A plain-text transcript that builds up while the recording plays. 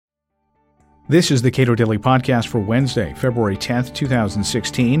This is the Cato Daily Podcast for Wednesday, February 10th,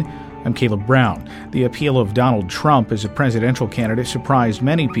 2016. I'm Caleb Brown. The appeal of Donald Trump as a presidential candidate surprised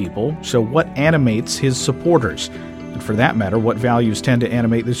many people, so what animates his supporters? And for that matter, what values tend to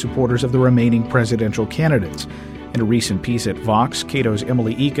animate the supporters of the remaining presidential candidates? In a recent piece at Vox, Cato's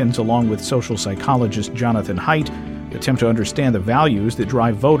Emily Ekins, along with social psychologist Jonathan Haidt, attempt to understand the values that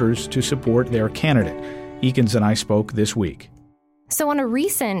drive voters to support their candidate. Ekins and I spoke this week. So on a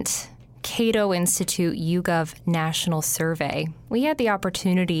recent Cato Institute YouGov national survey, we had the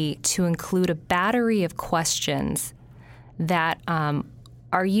opportunity to include a battery of questions that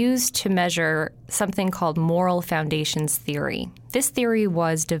are used to measure something called moral foundations theory. This theory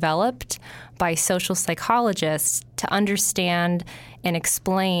was developed by social psychologists to understand and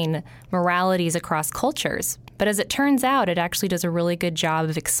explain moralities across cultures. But as it turns out, it actually does a really good job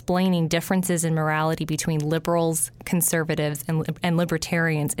of explaining differences in morality between liberals, conservatives, and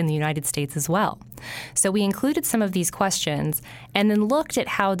libertarians in the United States as well. So we included some of these questions and then looked at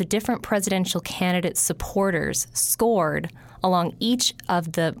how the different presidential candidate supporters scored along each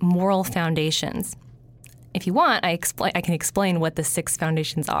of the moral foundations. If you want, I can explain what the 6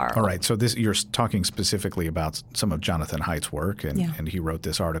 foundations are. All right. So you're talking specifically about some of Jonathan Haidt's work, and he wrote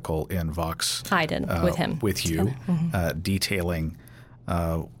this article in Vox. I did, with him. With you, detailing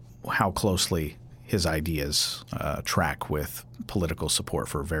how closely his ideas track with political support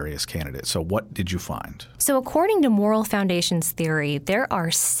for various candidates. So what did you find? So according to moral foundations theory, there are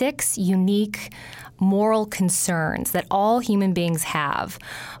 6 unique moral concerns that all human beings have.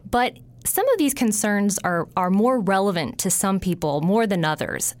 But some of these concerns are more relevant to some people more than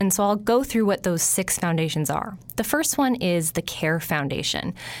others, and so I'll go through what those 6 foundations are. The first one is the care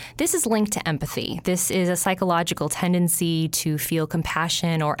foundation. This is linked to empathy. This is a psychological tendency to feel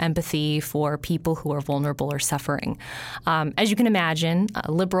compassion or empathy for people who are vulnerable or suffering. As you can imagine,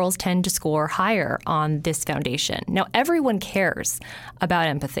 liberals tend to score higher on this foundation. Now, everyone cares about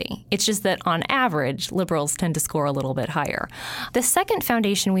empathy. It's just that on average, liberals tend to score a little bit higher. The second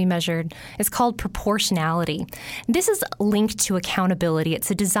foundation we measured is called proportionality. This is linked to accountability.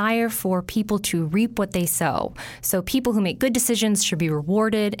 It's a desire for people to reap what they sow. So people who make good decisions should be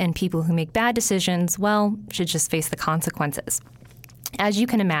rewarded, and people who make bad decisions, well, should just face the consequences. As you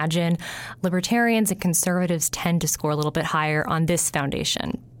can imagine, libertarians and conservatives tend to score a little bit higher on this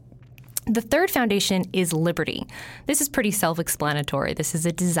foundation. The third foundation is liberty. This is pretty self-explanatory. This is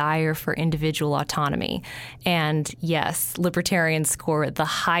a desire for individual autonomy. And yes, libertarians score the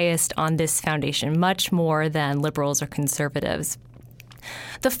highest on this foundation, much more than liberals or conservatives.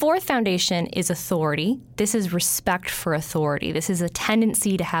 The fourth foundation is authority. This is respect for authority. This is a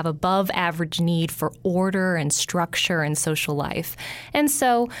tendency to have above average need for order and structure in social life. And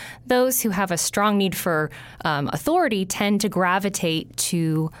so those who have a strong need for authority tend to gravitate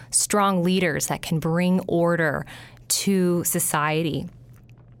to strong leaders that can bring order to society.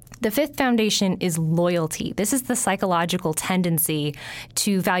 The fifth foundation is loyalty. This is the psychological tendency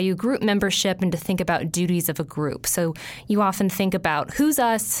to value group membership and to think about duties of a group. So you often think about who's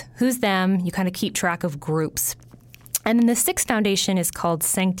us, who's them. You kind of keep track of groups. And then the sixth foundation is called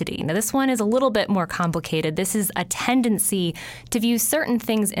sanctity. Now, this one is a little bit more complicated. This is a tendency to view certain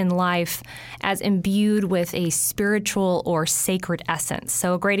things in life as imbued with a spiritual or sacred essence.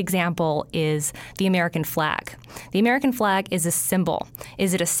 So a great example is the American flag. The American flag is a symbol.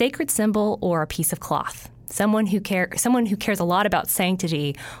 Is it a sacred symbol or a piece of cloth? Someone who cares a lot about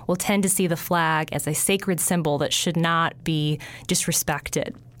sanctity will tend to see the flag as a sacred symbol that should not be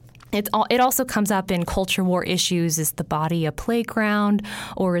disrespected. It also comes up in culture war issues. Is the body a playground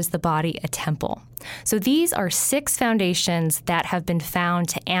or is the body a temple? So these are 6 foundations that have been found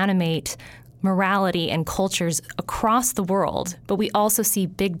to animate morality and cultures across the world. But we also see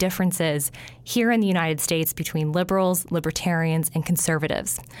big differences here in the United States between liberals, libertarians, and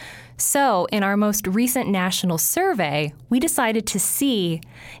conservatives. So in our most recent national survey, we decided to see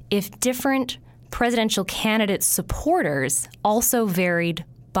if different presidential candidate supporters also varied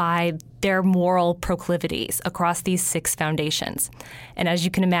by their moral proclivities across these 6 foundations. And as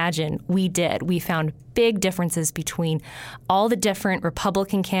you can imagine, we did. We found big differences between all the different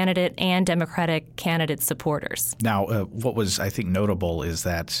Republican candidate and Democratic candidate supporters. Now, what was, I think, notable is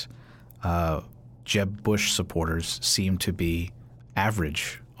that Jeb Bush supporters seem to be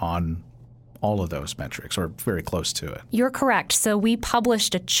average on all of those metrics, or very close to it. You're correct. So we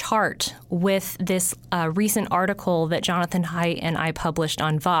published a chart with this recent article that Jonathan Haidt and I published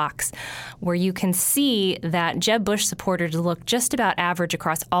on Vox, where you can see that Jeb Bush supporters look just about average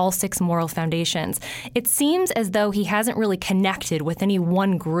across all 6 moral foundations. It seems as though he hasn't really connected with any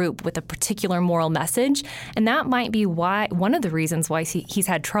one group with a particular moral message, and that might be one of the reasons why he's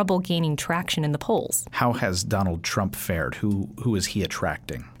had trouble gaining traction in the polls. How has Donald Trump fared? Who is he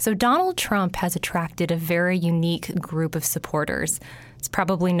attracting? So Donald Trump has attracted a very unique group of supporters. It's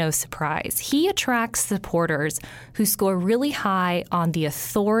probably no surprise. He attracts supporters who score really high on the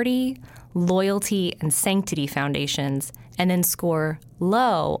authority, loyalty, and sanctity foundations, and then score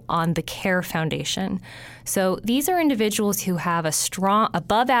low on the care foundation. So these are individuals who have a strong,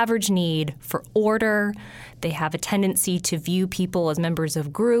 above-average need for order. They have a tendency to view people as members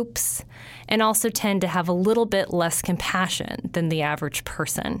of groups, and also tend to have a little bit less compassion than the average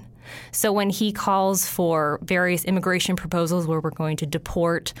person. So when he calls for various immigration proposals where we're going to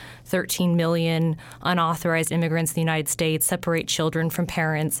deport 13 million unauthorized immigrants to the United States, separate children from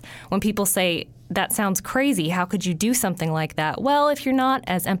parents, when people say, that sounds crazy, how could you do something like that? Well, if you're not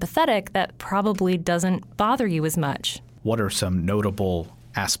as empathetic, that probably doesn't bother you as much. What are some notable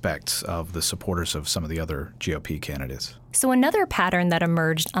aspects of the supporters of some of the other GOP candidates? So another pattern that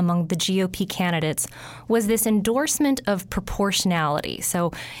emerged among the GOP candidates was this endorsement of proportionality.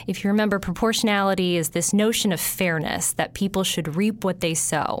 So if you remember, proportionality is this notion of fairness, that people should reap what they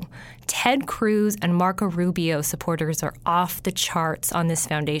sow. Ted Cruz and Marco Rubio supporters are off the charts on this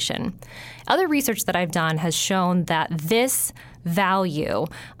foundation. Other research that I've done has shown that this value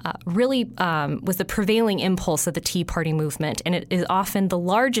really was the prevailing impulse of the Tea Party movement, and it is often the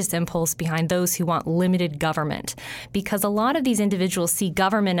largest impulse behind those who want limited government, because a lot of these individuals see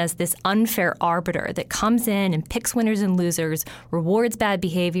government as this unfair arbiter that comes in and picks winners and losers, rewards bad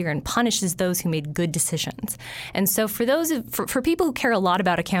behavior, and punishes those who made good decisions. And so for people who care a lot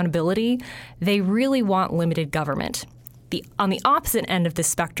about accountability, they really want limited government. On the opposite end of this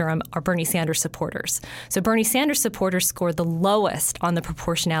spectrum are Bernie Sanders supporters. So Bernie Sanders supporters scored the lowest on the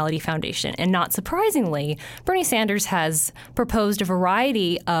proportionality foundation. And not surprisingly, Bernie Sanders has proposed a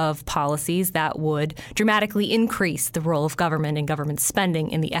variety of policies that would dramatically increase the role of government and government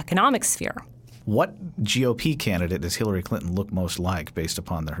spending in the economic sphere. What GOP candidate does Hillary Clinton look most like based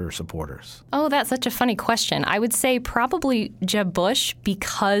upon her supporters? Oh, that's such a funny question. I would say probably Jeb Bush,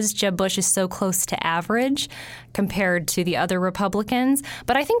 because Jeb Bush is so close to average compared to the other Republicans.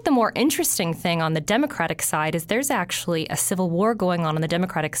 But I think the more interesting thing on the Democratic side is there's actually a civil war going on the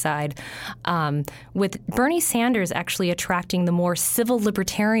Democratic side, with Bernie Sanders actually attracting the more civil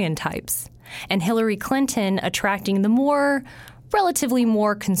libertarian types, and Hillary Clinton attracting the relatively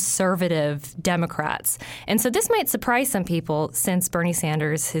more conservative Democrats. And so this might surprise some people, since Bernie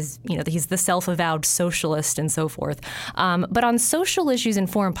Sanders he's the self-avowed socialist and so forth. But on social issues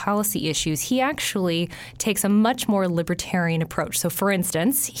and foreign policy issues, he actually takes a much more libertarian approach. So for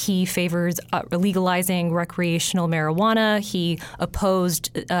instance, he favors legalizing recreational marijuana. He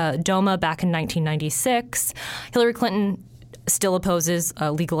opposed DOMA back in 1996. Hillary Clinton still opposes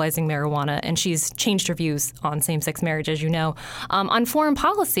legalizing marijuana, and she's changed her views on same-sex marriage, as you know. On foreign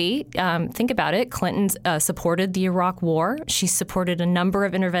policy, think about it. Clinton supported the Iraq War. She supported a number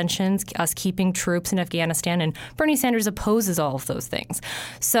of interventions, us keeping troops in Afghanistan, and Bernie Sanders opposes all of those things.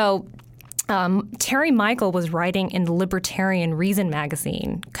 So Terry Michael was writing in the Libertarian Reason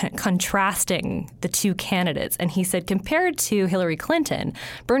magazine, contrasting the two candidates. And he said, compared to Hillary Clinton,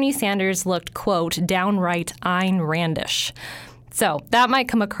 Bernie Sanders looked, quote, downright Ayn Randish. So that might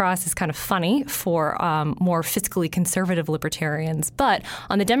come across as kind of funny for more fiscally conservative libertarians. But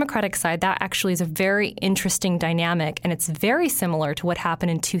on the Democratic side, that actually is a very interesting dynamic. And it's very similar to what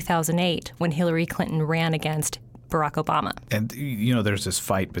happened in 2008 when Hillary Clinton ran against Barack Obama. And, there's this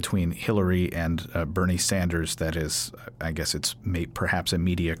fight between Hillary and Bernie Sanders that is, I guess it's perhaps a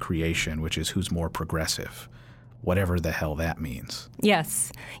media creation, which is who's more progressive, whatever the hell that means.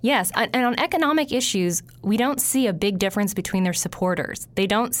 Yes. And on economic issues, we don't see a big difference between their supporters. They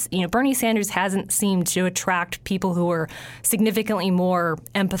don't, Bernie Sanders hasn't seemed to attract people who are significantly more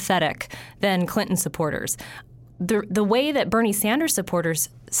empathetic than Clinton supporters. The way that Bernie Sanders supporters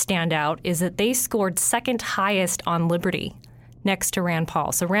stand out is that they scored second highest on liberty next to Rand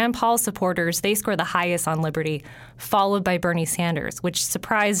Paul. So Rand Paul supporters, they score the highest on liberty, followed by Bernie Sanders, which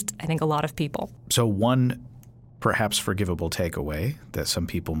surprised, I think, a lot of people. So one perhaps forgivable takeaway that some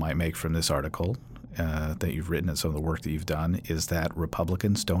people might make from this article that you've written and some of the work that you've done is that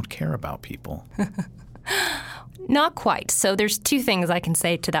Republicans don't care about people. Not quite. So there's two things I can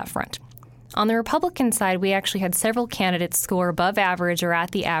say to that front. On the Republican side, we actually had several candidates score above average or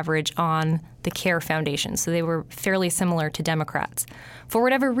at the average on the CARE Foundation. So they were fairly similar to Democrats. For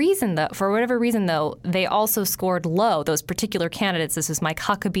whatever reason, though, they also scored low. Those particular candidates, this is Mike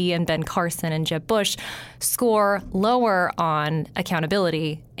Huckabee and Ben Carson and Jeb Bush, score lower on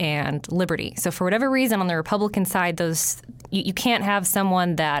accountability and liberty. So for whatever reason, on the Republican side, you can't have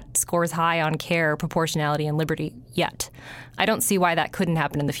someone that scores high on care, proportionality, and liberty yet. I don't see why that couldn't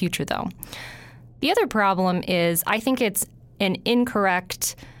happen in the future, though. The other problem is I think it's an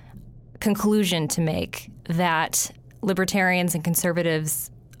incorrect conclusion to make that libertarians and conservatives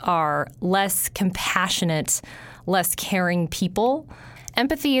are less compassionate, less caring people.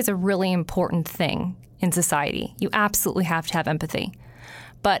 Empathy is a really important thing in society. You absolutely have to have empathy.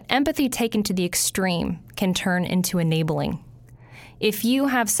 But empathy taken to the extreme can turn into enabling. If you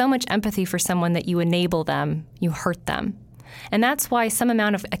have so much empathy for someone that you enable them, you hurt them. And that's why some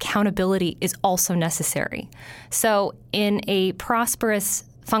amount of accountability is also necessary. So in a prosperous,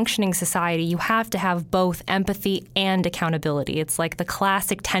 functioning society, you have to have both empathy and accountability. It's like the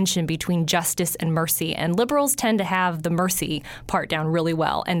classic tension between justice and mercy. And liberals tend to have the mercy part down really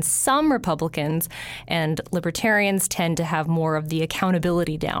well. And some Republicans and libertarians tend to have more of the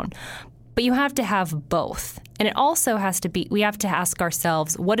accountability down. But you have to have both. And it also has to be, we have to ask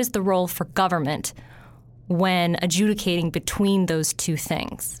ourselves, what is the role for government when adjudicating between those two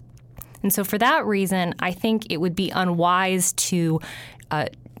things? And so for that reason, I think it would be unwise to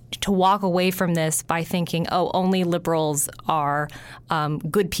walk away from this by thinking, oh, only liberals are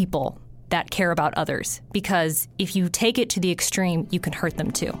good people that care about others. Because if you take it to the extreme, you can hurt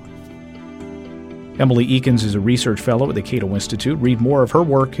them too. Emily Ekins is a research fellow at the Cato Institute. Read more of her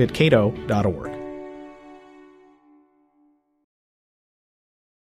work at cato.org.